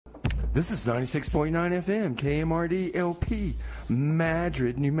This is 96.9 FM KMRD-LP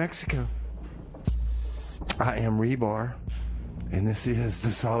Madrid, New Mexico. I am Rebar, and this is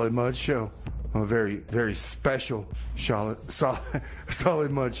the Solid Mud Show. A very, very special Solid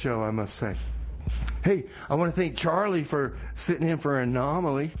Mud Show, I must say. Hey, I want to thank Charlie for sitting in for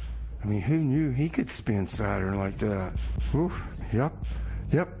Anomaly. I mean, who knew he could spin Saturn like that? Oof, yep.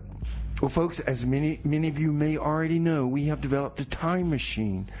 Well, folks, as many of you may already know, we have developed a time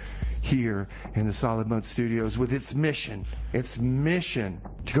machine here in the Solid Mud Studios with its mission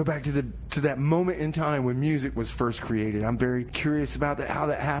to go back to that moment in time when music was first created. I'm very curious about how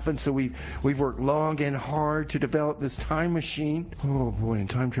that happened. So we've worked long and hard to develop this time machine. Oh boy, and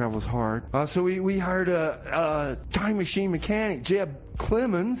time travel's hard. So we hired a time machine mechanic, Jeb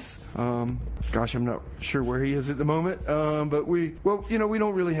Clemens. Gosh, I'm not sure where he is at the moment. But we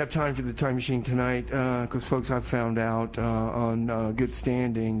don't really have time for the time machine tonight because, folks, I've found out on good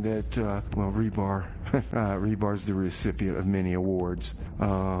standing that, Rebar's the recipient of many awards.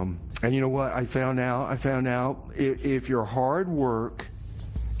 And you know what? I found out if your hard work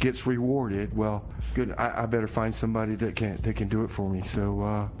gets rewarded, well, good. I better find somebody that can do it for me.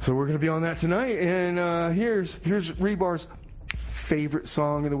 So we're going to be on that tonight. And here's Rebar's favorite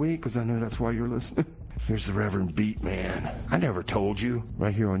song of the week, because I know that's why you're listening. Here's the Reverend Beat Man. I Never Told You,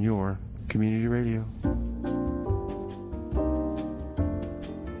 right here on your community radio.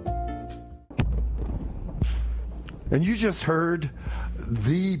 And you just heard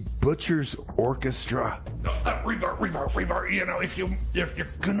the Butcher's Orchestra. Rebar, you know, if you're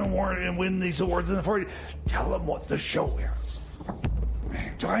gonna win these awards in the 40, tell them what the show is.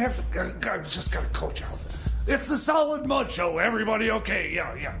 Man, do I have to? I just gotta coach out. It's the Solid Mud Show, everybody. Okay,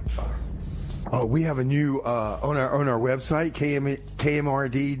 yeah. Oh, we have a new on our website,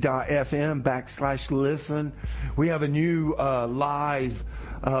 KMRD.FM/listen. We have a new live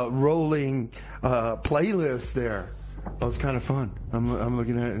rolling playlist there. Oh, it's kind of fun. I'm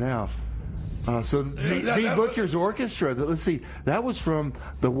looking at it now. So the Butcher's Orchestra. Let's see. That was from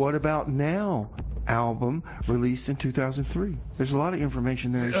the What About Now album released in 2003. There's a lot of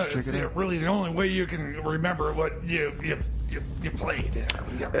information there. Check it out. Really, the only way you can remember what you played.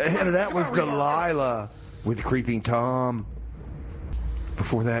 Ahead of that was Delilah with Creeping Tom.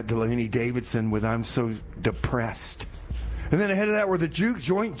 Before that, Delaney Davidson with I'm So Depressed. And then ahead of that were the Juke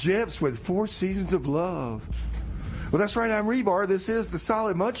Joint Jips with 4 Seasons of Love. Well, that's right. I'm Rebar. This is the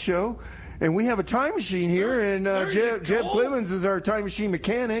Solid Mud Show. And we have a time machine here, and Jeb Clemens is our time machine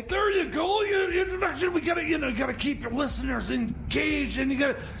mechanic. There you go. Introduction. We gotta keep your listeners engaged, and we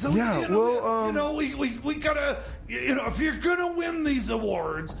gotta. If you're gonna win these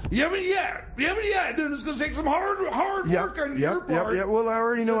awards, you haven't yet. Then it's gonna take some hard work on your part. Yeah. Well, I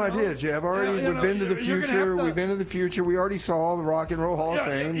already know I did, Jeb. We've been to the future. We've been to the future. We already saw the Rock and Roll Hall of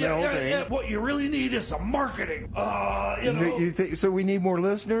Fame. Yeah. What you really need is some marketing. You think so? We need more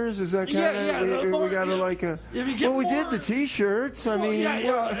listeners. Is that kind of? We got to we did the T-shirts. And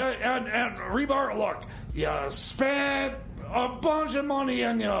Rebar, look, you spent a bunch of money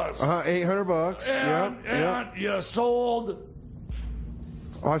on yours. $800. And you sold.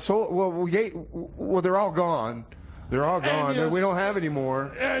 I sold. Well, they're all gone. They're all gone. We don't have any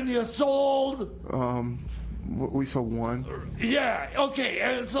more. And you sold. We sold one. Yeah, okay.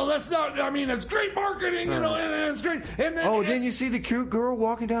 And so that's not, I mean, it's great marketing, and it's great. Didn't you see the cute girl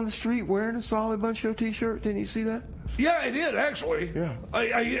walking down the street wearing a Solid Mud Show T-shirt? Didn't you see that? Yeah, I did, actually. Yeah. I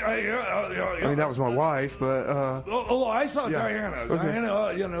mean, that was my wife, but... I saw Diana. Okay.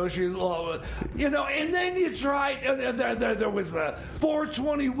 Diana, she's... and then you tried... there was the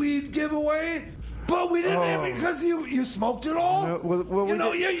 420 weed giveaway... But we didn't have it because you smoked it all.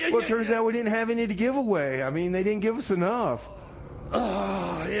 It turns out we didn't have any to give away. I mean, they didn't give us enough.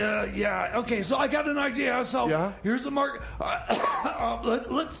 Yeah. Okay, so I got an idea. So here's the mark.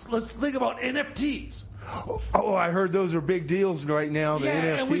 Let's think about NFTs. Oh, I heard those are big deals right now. The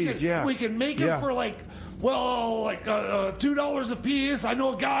NFTs. And we can make them for $2 a piece. I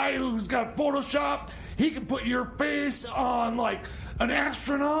know a guy who's got Photoshop. He can put your face on like an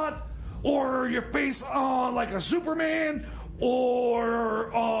astronaut. Or your face on like a Superman, or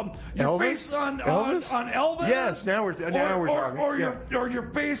your face on Elvis. Yes, now we're talking. Or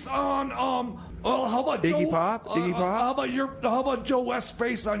your face on how about Iggy Pop? How about Joe West's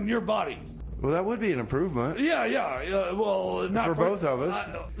face on your body? Well, that would be an improvement. Yeah. Well, not for both of us.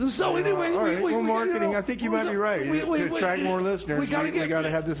 So anyway, marketing. I think you might be right. To attract more listeners, we got to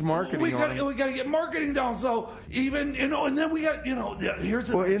have this marketing. We got to get marketing down. So even and then we got here's.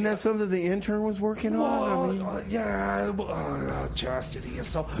 Isn't that something the intern was working on? Chastity.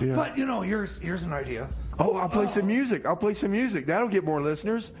 So, but here's an idea. Oh, I'll play some music. That'll get more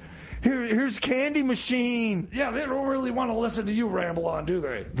listeners. Here's Candy Machine. Yeah, they don't really want to listen to you ramble on, do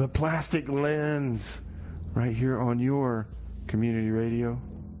they? The Plastic Lens, right here on your community radio.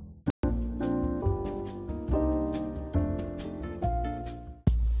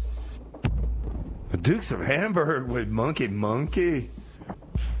 The Dukes of Hamburg with Monkey Monkey.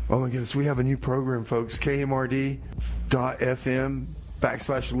 Oh my goodness, we have a new program, folks.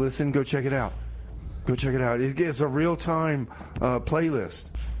 KMRD.FM/listen. Go check it out. Go check it out. It's a real-time playlist.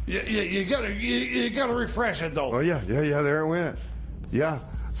 Yeah, you gotta refresh it though. Oh yeah, there it went. Yeah.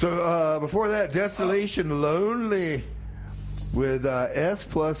 So before that, Destination Lonely with S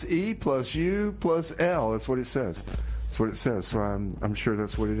plus E plus U plus L. That's what it says. That's what it says. So I'm sure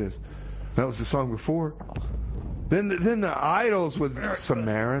that's what it is. That was the song before. Then the Idols with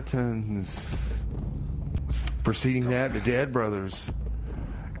Samaritans. Preceding that, the Dead Brothers,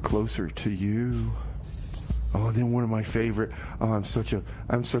 Closer to You. Oh, then one of my favorite. Oh, I'm such a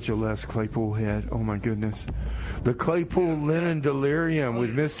Les Claypool head. Oh my goodness, the Claypool Lennon Delirium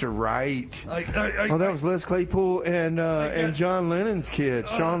with Mr. Right. That was Les Claypool and John Lennon's kid,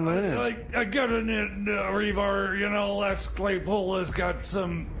 Sean Lennon. I got an rebar. Les Claypool has got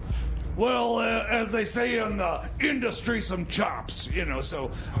some. Well, as they say in the industry, some chops, So,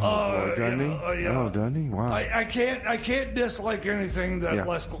 doesn't he? Doesn't he? Wow. I can't dislike anything that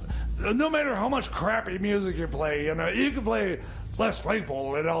Les. No matter how much crappy music you play, you can play Les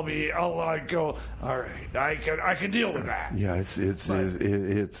Claypool, and I'll go. All right, I can deal with that. Yeah, it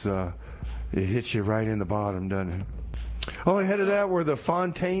hits you right in the bottom, doesn't it? Oh, ahead of that were the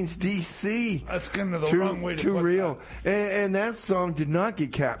Fontaines DC. That's kind of the wrong way to too put real. And that song did not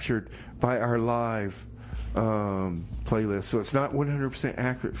get captured by our live playlist, so it's not 100%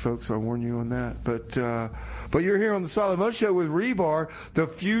 accurate, folks. I warn you on that. But you're here on the Solid Mud Show with Rebar, the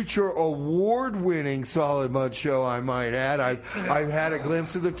future award-winning Solid Mud Show, I might add. I've had a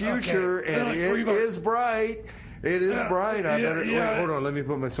glimpse of the future, and it is bright. It is bright. I better wait. Hold on. Let me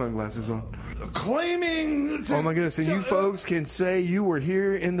put my sunglasses on. Claiming. Oh my goodness! And you folks can say you were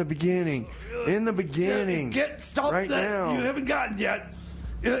here in the beginning. In the beginning. Get stuff right that now. You haven't gotten yet.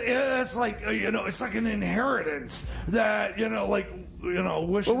 It's like it's like an inheritance that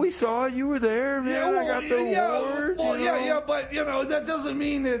wish. Well, we saw you were there, man. I got the award. Well, but that doesn't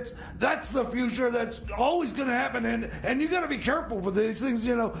mean that's the future. That's always going to happen, and you got to be careful with these things.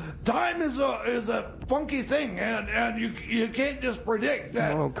 Time is a funky thing, and you can't just predict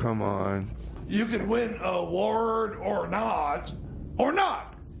that. Oh, come on. You could win an award or not.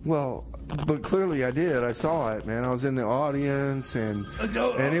 Well, but clearly I did. I saw it, man. I was in the audience, and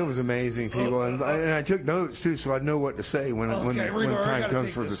it was amazing, people. And I took notes, too, so I know what to say when time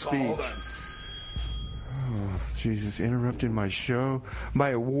comes for the speech. Oh, Jesus, interrupted my show.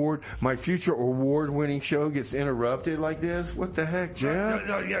 My future award-winning show gets interrupted like this? What the heck, Jeff?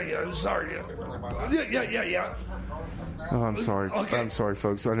 Yeah, sorry. Yeah. Oh, I'm sorry. Okay. I'm sorry,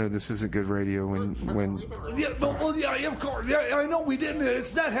 folks. I know this isn't good radio when. Yeah, of course. Yeah, I know we didn't.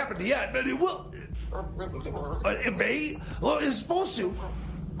 It's not happened yet, but it will. It may. Well, it's supposed to.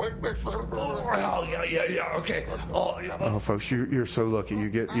 Oh yeah. Okay. Oh, folks, you're so lucky. You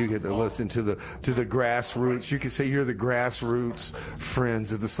get to listen to the grassroots. You can say you're the grassroots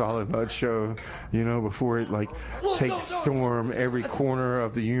friends of the Solid Mud Show. Before it takes storm every corner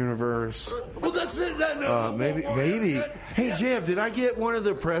of the universe. Well, that's it. Maybe. Hey, Jeb, did I get one of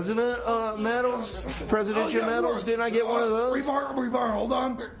the presidential medals? Didn't I get one of those? Rebar, hold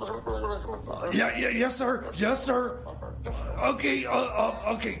on. Yes, sir. Okay.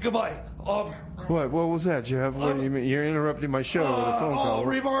 Okay. Goodbye. What was that, Jeb? What do you mean? You're interrupting my show with a phone call.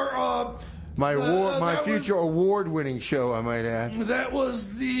 Rebar. My future award-winning show, I might add. That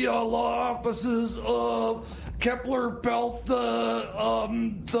was the law offices of Kepler Belt, the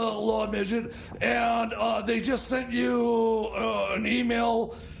law midget, and they just sent you an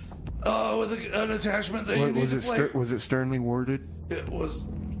email with an attachment that you need to play. Was it sternly worded? It was.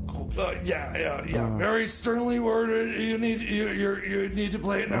 Very sternly worded. You need to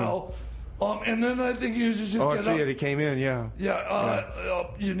play it now. And then I think you should just. I see it. It came in. Yeah.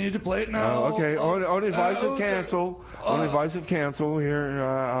 You need to play it now. Okay. On advice of cancel. On advice of cancel. Here,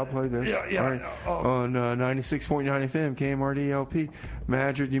 I'll play this. Yeah. All right. On 96.9 FM KMRD-LP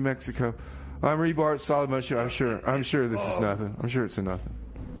Madrid, New Mexico. I'm Rebar, Solid Mud Show. I'm sure this is nothing. I'm sure it's a nothing.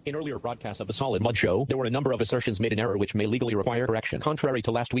 In earlier broadcasts of the Solid Mud Show, there were a number of assertions made in error which may legally require correction. Contrary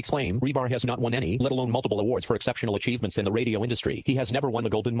to last week's claim, Rebar has not won any, let alone multiple awards for exceptional achievements in the radio industry. He has never won the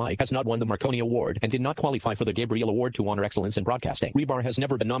Golden Mike, has not won the Marconi Award, and did not qualify for the Gabriel Award to honor excellence in broadcasting. Rebar has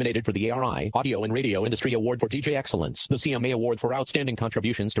never been nominated for the ARI, Audio and Radio Industry Award for DJ Excellence. The CMA Award for outstanding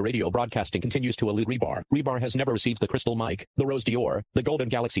contributions to radio broadcasting continues to elude Rebar. Rebar has never received the Crystal Mike, the Rose d'Or, the Golden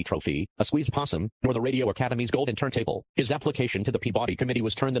Galaxy Trophy, a squeezed possum, nor the Radio Academy's Golden Turntable. His application to the Peabody Committee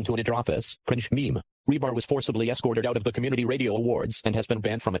was turned into an interoffice. Cringe meme. Rebar was forcibly escorted out of the Community Radio Awards and has been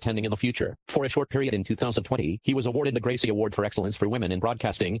banned from attending in the future. For a short period in 2020, he was awarded the Gracie Award for Excellence for Women in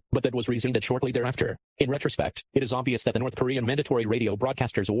Broadcasting, but that was rescinded shortly thereafter. In retrospect, it is obvious that the North Korean Mandatory Radio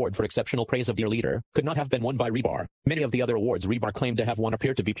Broadcasters Award for Exceptional Praise of Dear Leader could not have been won by Rebar. Many of the other awards Rebar claimed to have won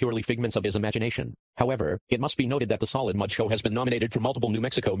appear to be purely figments of his imagination. However, it must be noted that the Solid Mud Show has been nominated for multiple New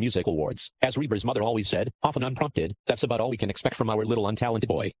Mexico Music Awards. As Rebar's mother always said, often unprompted, that's about all we can expect from our little untalented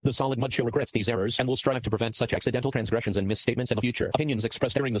boy. The Solid Mud Show regrets these errors and will strive to prevent such accidental transgressions and misstatements in the future. Opinions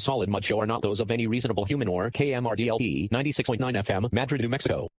expressed during the Solid Mud Show are not those of any reasonable human or KMRD-LP 96.9 FM, Madrid, New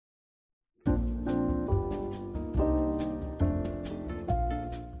Mexico.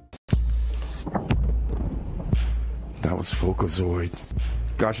 That was Folkazoid.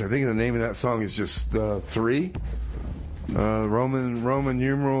 Gosh, I think the name of that song is just 3. Roman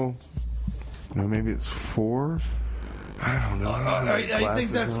numeral. No, maybe it's 4. I don't know. I think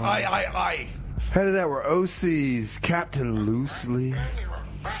that's I. Head of that were OC's Captain Loosely.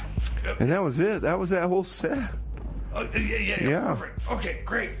 And that was it. That was that whole set. Yeah. Perfect. Okay,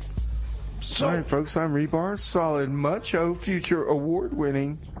 great. So, all right, folks, I'm Rebar. Solid Mud Show, future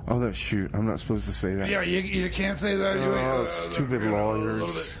award-winning. Oh, that's shoot. I'm not supposed to say that. Yeah, you can't say that. Oh, stupid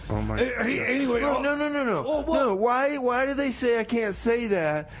lawyers. Oh, my God. Anyway. No. No, why do they say I can't say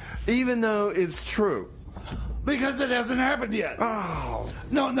that, even though it's true? Because it hasn't happened yet. Oh.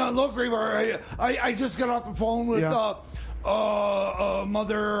 No, look, Rebar, I just got off the phone with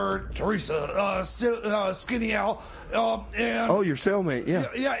Mother Teresa, Skinny Al, and your cellmate, and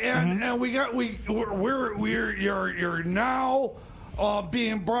you're now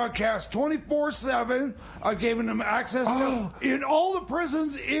being broadcast 24/7. I've given them access to in all the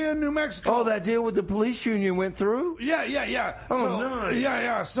prisons in New Mexico. Oh, that deal with the police union went through? Yeah. Oh, nice.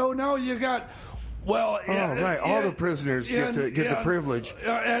 Yeah. So now you got. Well, right. All the prisoners get the privilege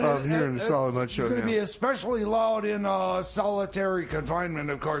of hearing the Solid Mud Show. It's going to be especially loud in solitary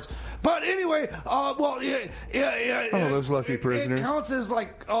confinement, of course. But anyway, those lucky prisoners. It counts as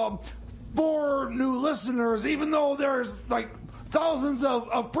like 4 new listeners, even though there's like thousands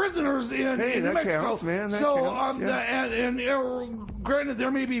of prisoners in New Mexico. Counts, man. That counts. And granted, there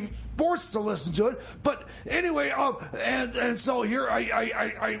may be forced to listen to it, but anyway, and so here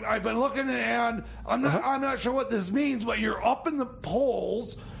I've been looking, and I'm not sure what this means, but you're up in the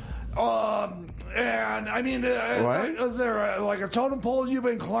polls. And I mean, is there like a totem pole you've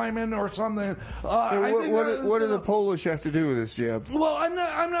been climbing or something? What do the Polish have to do with this, Jeb? Well, I'm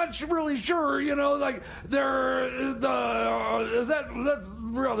not really sure. You know, like that's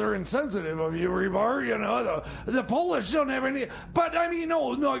rather insensitive of you, Rebar. You know, the Polish don't have any. But I mean, no,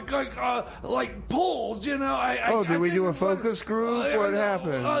 like polls. You know, did we do a focus group? What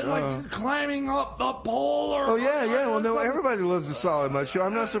happened? Like climbing up a pole or? Oh yeah. Well, no, everybody loves the Solid Mud Show.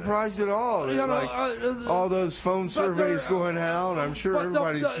 I'm not surprised at all. You know, all those phone surveys going out. I'm sure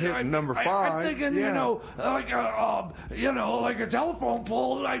everybody's hitting number 5. I'm thinking, like a telephone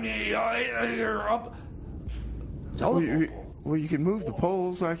pole. I mean, you're up. Well, you can move the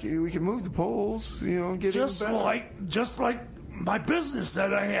poles. We can move the poles. Get just like my business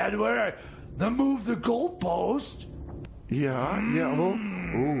that I had where I move the goalpost. Yeah.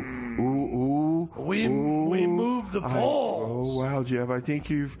 We move the poles. Oh wow, Jeff! I think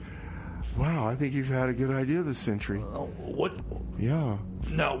you've had a good idea this century. What? Yeah.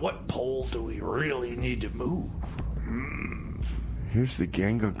 Now, what pole do we really need to move? Here's the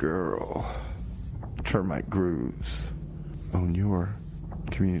Ganga Girl. Termite Grooves on your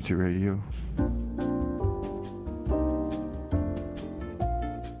community radio.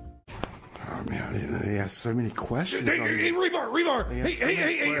 Oh man, they asked so many questions. Hey, Rebar!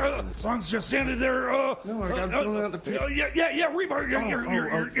 Hey! Song's just ended there. No, I got to fill out the picture. Yeah,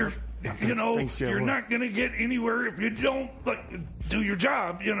 Rebar. Thanks, you're not gonna get anywhere if you don't do your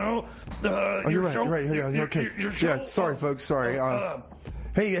job. You're right. Yeah, okay. Yeah, sorry, folks. Sorry.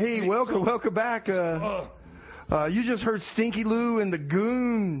 Hey, welcome back. You just heard Stinky Lou and the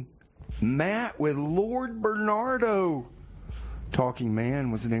Goon Matt with Lord Bernardo. Talking Man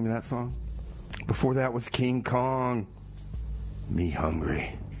was the name of that song. Before that was King Kong. Me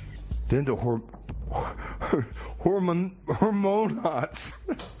Hungry. Then the Hormonauts.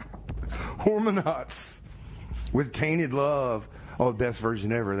 Hormonauts with Tainted Love. Oh, best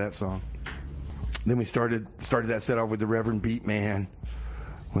version ever of that song. Then we started that set off with the Reverend Beatman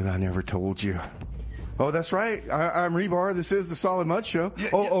with I Never Told You. Oh, that's right. I'm Rebar. This is the Solid Mud Show.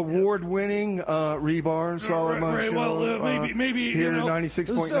 Award-winning Rebar, Solid Mud Show. Well, maybe here, you know,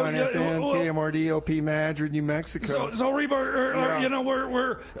 96.9 FM, KMRD-LP Madrid, New Mexico. So Rebar, you know,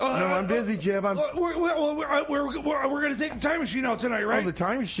 we're no, I'm busy, Jeb. We're going to take the time machine out tonight, right? Oh, the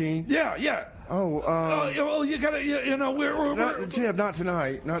time machine? Yeah. Oh, well, you gotta, you know, we're Jeb, not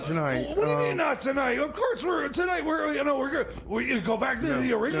tonight. Not tonight. What do you mean not tonight? Of course, we're gonna go back to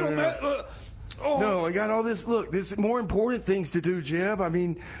the original. No, I got all this. Look, there's more important things to do, Jeb. I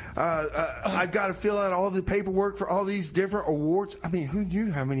mean, I've got to fill out all the paperwork for all these different awards. I mean, who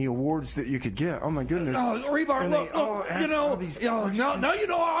knew how many awards that you could get? Oh my goodness! Rebar, look, now you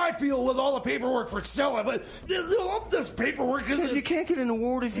know how I feel with all the paperwork for Stella. But this paperwork is. Jeb, you can't get an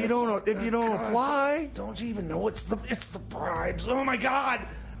award if you don't apply. Don't you even know it's the bribes? Oh my God!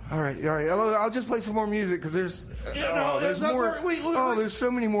 All right. I'll just play some more music because there's more. There's so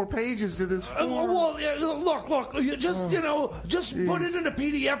many more pages to this form. Look. You just put it in a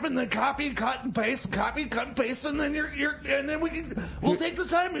PDF and then copy and cut and paste, and then we'll take the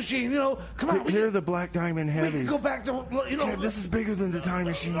time machine. You know, come on. Here are the Black Diamond Heavies. We can go back to Jeb, this is bigger than the time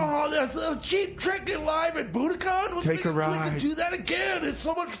machine. Oh, that's a cheap trick live at Budokan. Take a ride. We can do that again. It's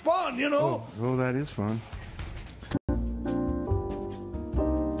so much fun. You know. Oh, that is fun.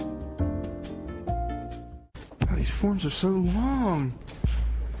 These forms are so long.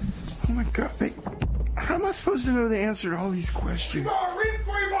 Oh my God! How am I supposed to know the answer to all these questions?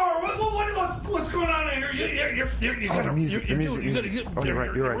 What's going on in here? The music. Oh, you're right.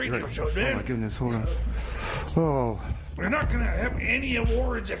 Oh my goodness! Hold on. Oh. We're not gonna have any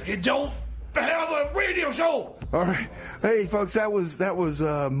awards if you don't have a radio show. All right. Hey, folks, that was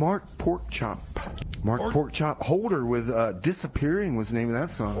Mark Porkchop. Mark Porkchop Holder with "Disappearing" was the name of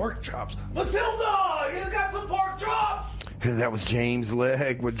that song. Pork chops. Matilda, you got some pork chops. Hey, that was James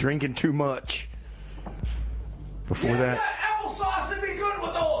Legg with "Drinking Too Much." Before that, applesauce would be good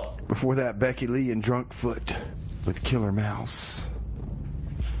with those. Before that, Becky Lee and Drunkfoot with "Killer Mouse."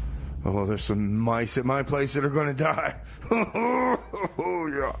 Oh, there's some mice at my place that are going to die. Oh,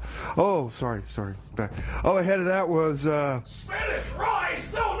 yeah. Oh, sorry. Back. Oh, ahead of that was... Spanish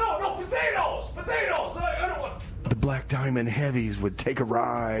rice! No, potatoes! I don't want... The Black Diamond Heavies would Take a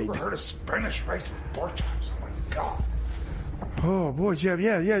Ride. Ever heard of Spanish rice with pork chops? Oh, my God. Oh, boy, Jeb,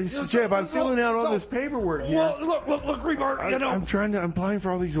 yeah. Jeb, I'm filling out all this paperwork here. Well, look, Rebar, I'm applying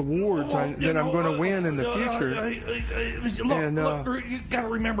for all these awards that I'm going to win in the future. Look, you got to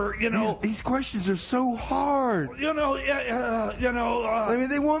remember, these questions are so hard. I mean,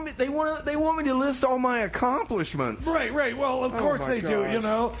 they want me to list all my accomplishments. Right. Well, of course they do,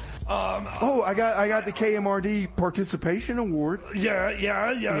 I got the KMRD Participation Award. Yeah.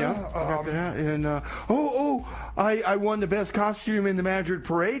 I got that. And I won the best costume in the Madrid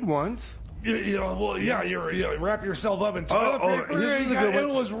Parade once. You wrap yourself up in toilet paper. This is a good one.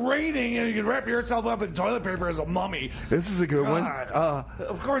 It was raining, and you could wrap yourself up in toilet paper as a mummy. This is a good one.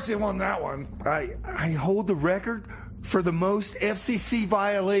 Of course, you won that one. I hold the record for the most FCC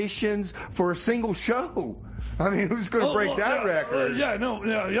violations for a single show. I mean, who's going to break that record? Right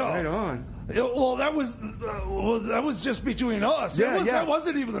on. Well, that was just between us. That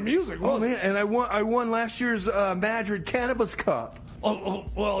wasn't even the music. Oh man, and I won last year's Madrid Cannabis Cup.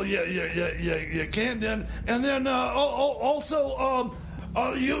 Well, you can then, and then also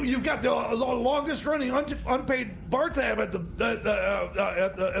you've got the longest running unpaid bar tab at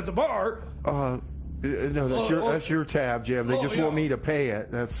the bar. No, that's your tab, Jeb. They just want me to pay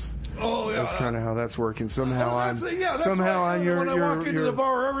it. That's kind of how that's working. Somehow I'm your when I walk into the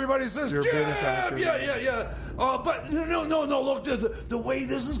bar, everybody says, "Jeb, benefactor." Yeah. But no. Look, the way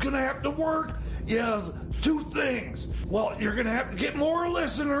this is going to have to work is two things. Well, you're going to have to get more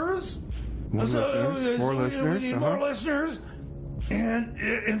listeners. More listeners. We need more listeners. And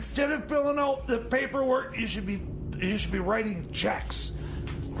instead of filling out the paperwork, you should be writing checks.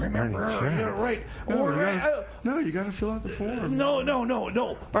 Remember, right? You got to fill out the form. No.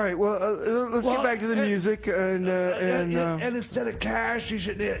 All right, well, let's get back to the music and instead of cash, you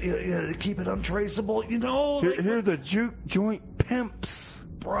should keep it untraceable. Here are the juke joint pimps.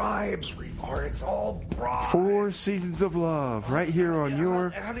 Bribes, Rebar. It's all bribes. 4 Seasons of Love, right here on your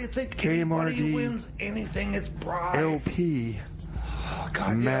How do you think KMRD anybody wins anything? It's bribes. LP.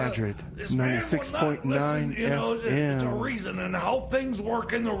 God, Madrid, 96.9 FM. It's a reason and how things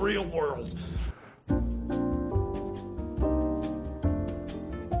work in the real world.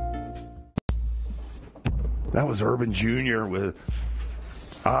 That was Urban Jr. with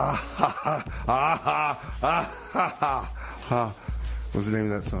ha ha ha ha ha ha. What's the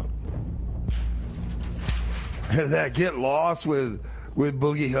name of that song? That Get Lost with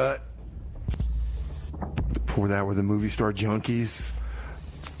Boogie Hut. Before that were the Movie Star Junkies,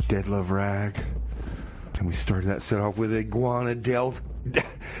 Dead Love Rag. And we started that set off with Iguana Death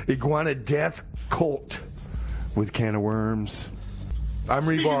Cult with Can of Worms. I'm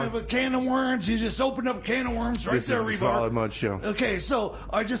Rebar. Speaking of a can of worms, you just opened up a can of worms right there, Rebar. This is the Solid Mud Show. Okay, so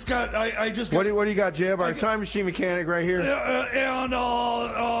I just got. What do you got, Jeb? Our time machine mechanic right here. And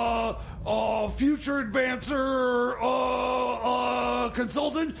future advancer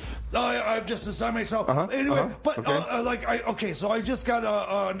consultant. I've just assigned myself. Anyway, so I just got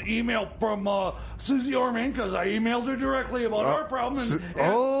an email from Susie Orman because I emailed her directly about our problem.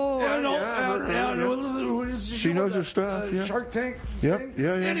 She knows her stuff. Yeah. Shark Tank. Yep.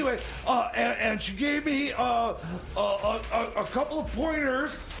 Yeah. Anyway, and she gave me a couple of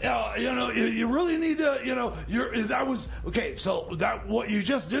pointers. You really need to. That was okay. So that what you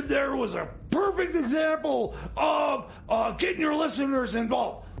just did there was a perfect example of getting your listeners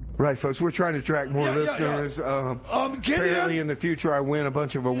involved. Right, folks. We're trying to attract more listeners. Apparently, in the future, I win a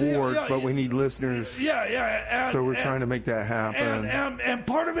bunch of awards, but we need listeners. So we're trying to make that happen. And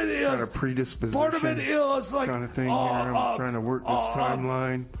part of it is kind of predisposition. Part of it is like kind of thing here. I'm trying to work this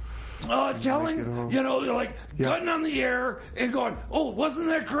timeline. Telling cutting on the air and going, oh, wasn't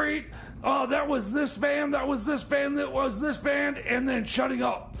that great? That was this band. That was this band. That was this band, and then shutting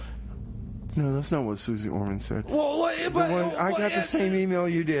up. No, that's not what Susie Orman said. Well, I got the same email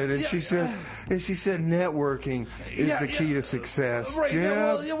you did, and she said networking is the key to success. Right.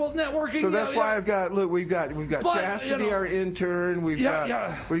 Well, networking. So that's why we've got Chastity, our intern. We've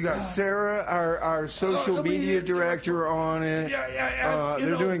got Sarah, our social media director on it.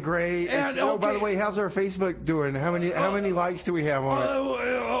 They're doing great. By the way, how's our Facebook doing? How many likes do we have on it?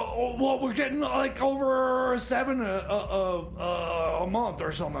 Well, we're getting like over 7 a month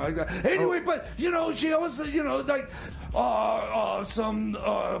or something like that. Anyway, but she always like some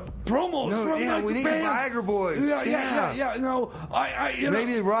promos from like we need bands. the Viagra Boys. No,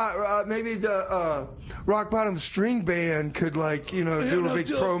 maybe the Rock Bottom String Band could do a big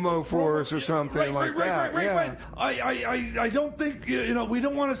promo for us or something like that. Right. I don't think we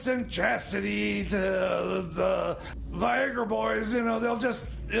don't want to send Chastity to the Viagra Boys. They'll just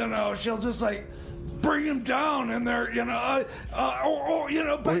she'll just like bring him down, and they're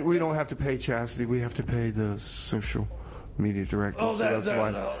But we don't have to pay Chastity. We have to pay the social media director. That's why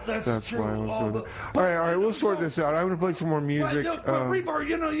I was doing that. All right. We'll sort this out. I'm going to play some more music. But Rebar,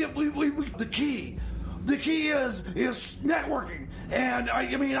 the key is networking, and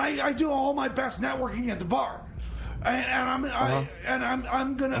I do all my best networking at the bar. I'm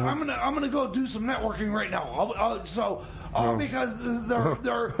gonna go do some networking right now. Because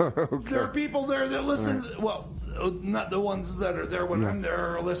there are people there that listen. Well, not the ones that are there when I'm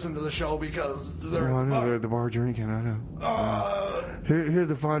there or listen to the show because they're. They're at the bar drinking. I know. Here are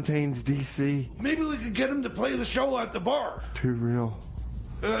the Fontaines, DC. Maybe we could get them to play the show at the bar. Too real.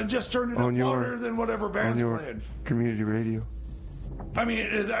 Just turn it up louder than whatever band's playing. Community radio. I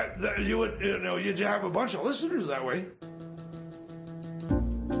mean, that you would you'd have a bunch of listeners that way.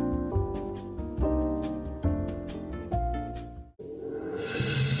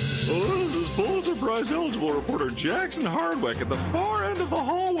 This is Pulitzer Prize eligible reporter Jackson Hardwick at the far end of the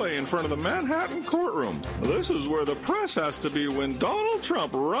hallway in front of the Manhattan courtroom. This is where the press has to be when Donald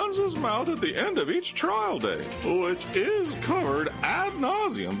Trump runs his mouth at the end of each trial day, which is covered ad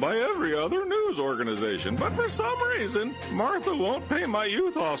nauseum by every other news organization. But for some reason, Martha won't pay my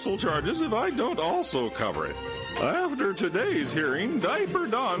youth hostel charges if I don't also cover it. After today's hearing, Diaper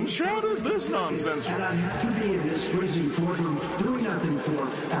Don shouted this nonsense. And I have to be in this freezing courtroom doing nothing for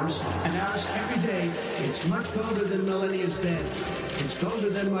hours and hours every day. It's much colder than Melania's bed. It's colder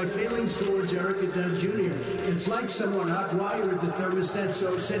than my feelings towards Erica Dunn Jr. It's like someone hot-wired the thermostat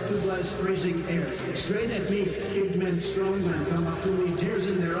so set to blast freezing air. Straight at me, big men, strong men come up to me, tears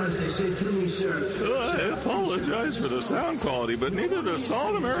in their eyes, they say to me, sir. I apologize for the sound quality, but neither the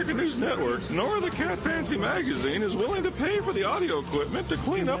Solid American News Network nor the Cat Fancy Magazine is willing to pay for the audio equipment to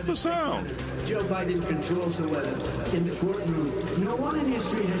clean up the sound. Joe Biden controls the weather. In the courtroom, no one in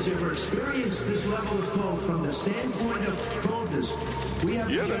history has ever experienced this level of cold from the standpoint of coldness. We have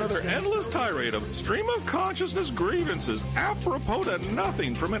yet another endless tirade of stream of consciousness grievances apropos to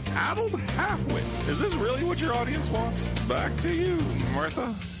nothing from an addled halfwit. Is this really what your audience wants? Back to you,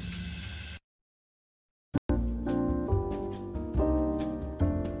 Martha.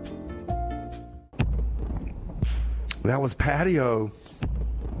 That was Patio.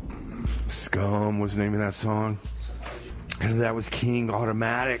 Scum was the name of that song. And that was King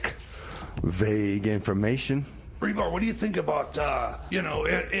Automatic. Vague Information. Rebar, what do you think about,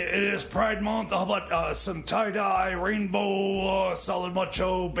 it is Pride Month. How about some tie-dye, rainbow, solid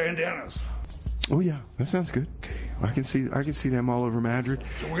macho bandanas? Oh, yeah. That sounds good. Okay. I can see them all over Madrid.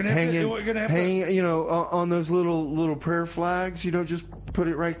 So we're gonna have to on those little prayer flags. Just put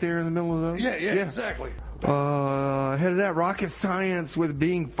it right there in the middle of those. Yeah, exactly. Ahead of that, Rocket Science with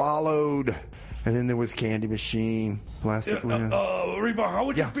Being Followed. And then there was Candy Machine, Plastic Lens. Rebar, how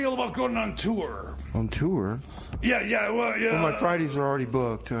would you feel about going on tour? On tour? Yeah. Well, my Fridays are already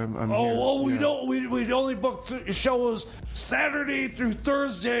booked. I'm here. We'd only book shows Saturday through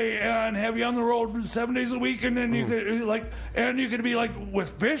Thursday and have you on the road 7 days a week, and then you could be like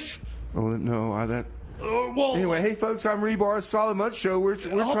with Fish. Oh no, anyway, hey folks, I'm Rebar, Solid Mud Show. We're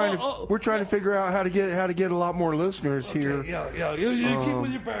trying to figure out how to get a lot more listeners here. Yeah. You keep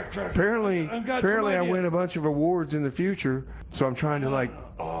with your backtrack. Apparently, I win a bunch of awards in the future, so I'm trying to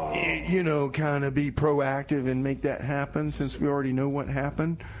kind of be proactive and make that happen since we already know what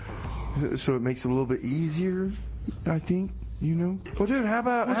happened. So it makes it a little bit easier, I think. Well, dude, how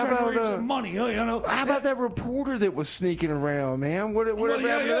about money? How about that reporter that was sneaking around, man? What happened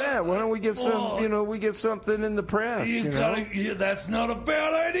to that? Why don't we get we get something in the press? That's not a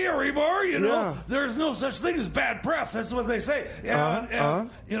bad idea, Rebar. There's no such thing as bad press. That's what they say.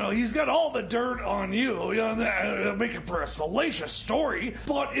 He's got all the dirt on you. Make it for a salacious story,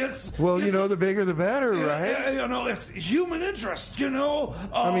 but it's the bigger the better, right? It's human interest. As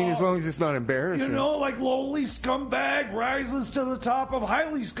long as it's not embarrassing. Like lowly scumbag rises to the top of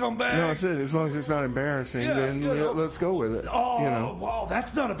highly scumbag. No, I said as long as it's not embarrassing, then let's go with it. Wow,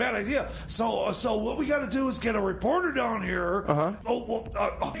 that's not a bad idea. So what we got to do is get a reporter down here.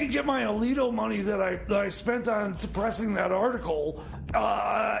 I can get my Alito money that I spent on suppressing that article,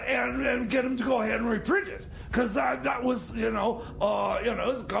 and get him to go ahead and reprint it, because that was it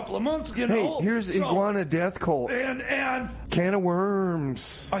was a couple of months. Hey, here's Iguana Death Cult and Can of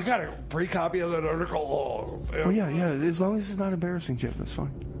Worms. I got a pre-copy of that article. Yeah. As long as it's not embarrassing, Jim, that's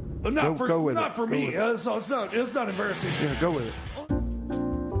fine. Not for me. So it's not embarrassing. Yeah, go with it.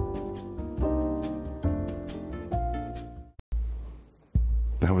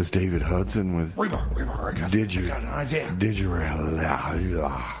 That was David Hudson with Rebar.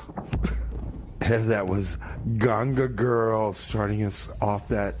 That was Ganga Girl starting us off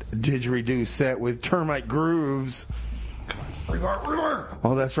that didgeridoo set with Termite Grooves. Rebar.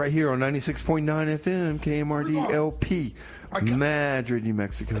 Oh, that's right here on 96.9 FM KMRD-LP Madrid, New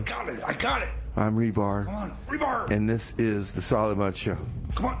Mexico. I got it. I'm Rebar. Come on, Rebar. And this is the Solid Mud Show.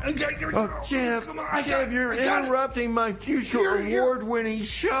 Come on. Jeb, you're interrupting my future award-winning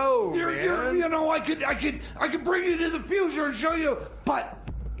show, man. I could bring you to the future and show you, but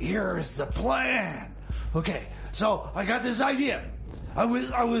here's the plan. Okay, so I got this idea. I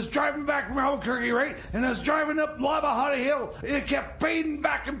was driving back from Albuquerque, right? And I was driving up Lava Hut Hill. It kept fading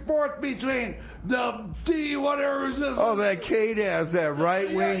back and forth between the D whatever is this. Oh, that KDAS, that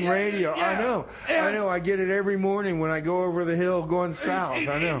right-wing radio. Yeah. I know. I get it every morning when I go over the hill going south.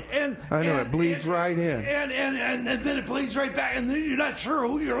 I know. It bleeds right in. And then it bleeds right back, and then you're not sure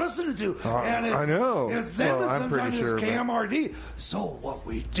who you're listening to. I know. I'm pretty sure. It's KMRD. So what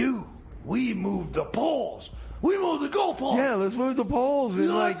we do, we move the poles. We move the goalposts. Yeah, let's move the poles. And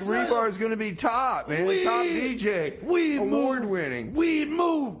Rebar is going to be top, man. Top DJ. Award-winning. We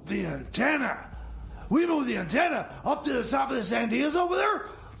move the antenna. We move the antenna up to the top of the Sandias over there.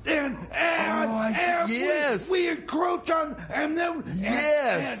 We encroach on, and then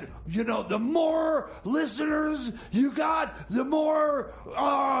and the more listeners you got, the more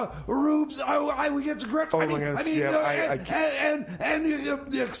rubes I would get to grift. And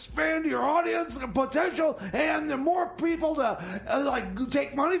you expand your audience potential, and the more people to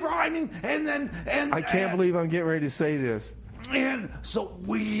take money for. I can't believe I'm getting ready to say this. And so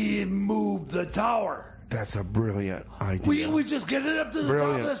we move the tower. That's a brilliant idea. We just get it up to the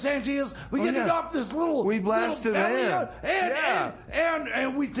top of the Santias. We get it up this little. We blast to them.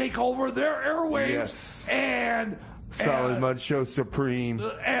 And we take over their airwaves. Yes. And Solid Mud Show Supreme.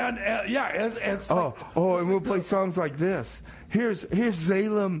 It's and we'll play songs like this. Here's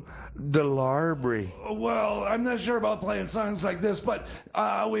Zalem Delarbry. Well, I'm not sure about playing songs like this, but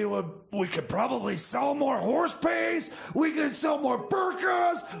we could probably sell more horse paste. We could sell more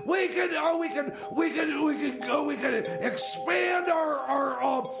burkas. We could expand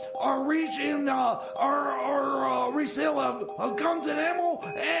our reach in our resale of guns and ammo,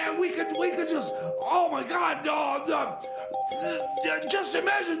 and we could just, oh my God, just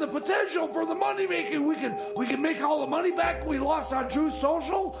imagine the potential for the money making. We could make all the money back we lost on Truth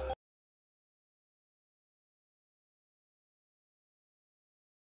Social.